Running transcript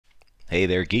Hey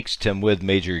there, geeks. Tim with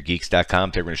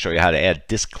MajorGeeks.com. Today we're going to show you how to add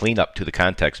disk cleanup to the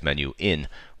context menu in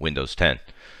Windows 10.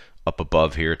 Up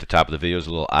above here at the top of the video is a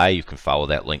little I. You can follow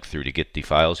that link through to get the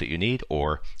files that you need,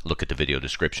 or look at the video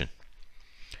description.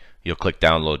 You'll click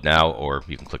download now, or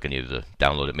you can click any of the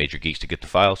download at Major Geeks to get the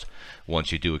files.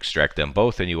 Once you do extract them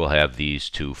both, then you will have these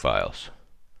two files.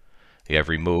 You have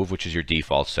remove, which is your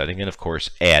default setting, and of course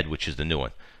add, which is the new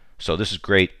one. So this is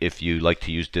great if you like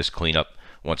to use disk cleanup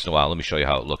once in a while. Let me show you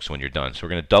how it looks when you're done. So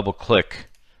we're going to double click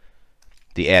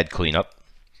the add cleanup.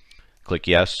 Click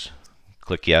yes,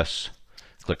 click yes,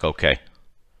 click OK.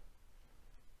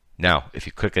 Now if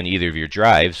you click on either of your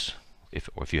drives,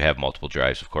 or if you have multiple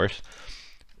drives of course,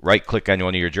 right click on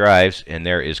one of your drives and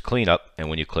there is cleanup, and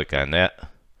when you click on that,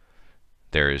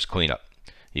 there is cleanup.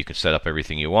 You can set up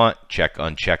everything you want, check,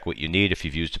 uncheck what you need if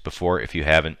you've used it before. If you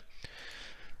haven't,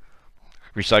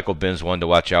 recycle bin's one to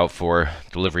watch out for.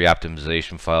 Delivery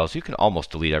optimization files, you can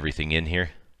almost delete everything in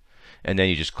here, and then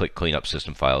you just click clean up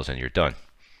system files and you're done.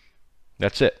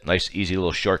 That's it. Nice easy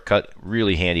little shortcut,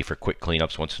 really handy for quick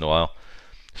cleanups once in a while.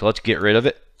 So let's get rid of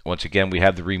it. Once again, we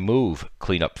have the remove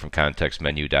cleanup from context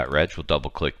menu.reg. We'll double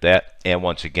click that, and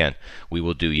once again we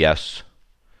will do yes,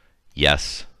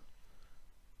 yes,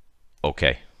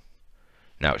 OK.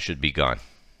 Now it should be gone,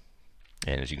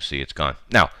 and as you can see, it's gone.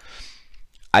 Now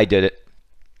I did it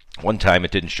one time,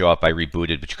 it didn't show up, I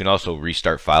rebooted, but you can also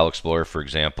restart File Explorer, for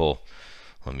example.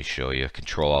 Let me show you.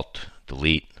 Control Alt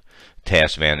Delete,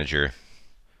 Task Manager,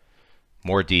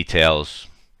 more details.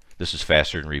 This is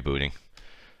faster than rebooting.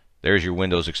 There's your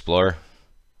Windows Explorer.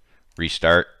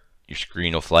 Restart, your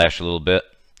screen will flash a little bit,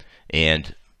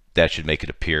 and that should make it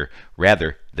appear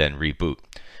rather than reboot.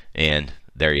 And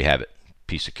there you have it.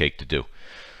 Piece of cake to do.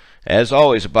 As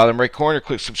always, bottom right corner,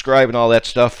 click subscribe and all that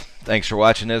stuff. Thanks for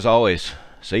watching as always.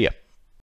 See ya.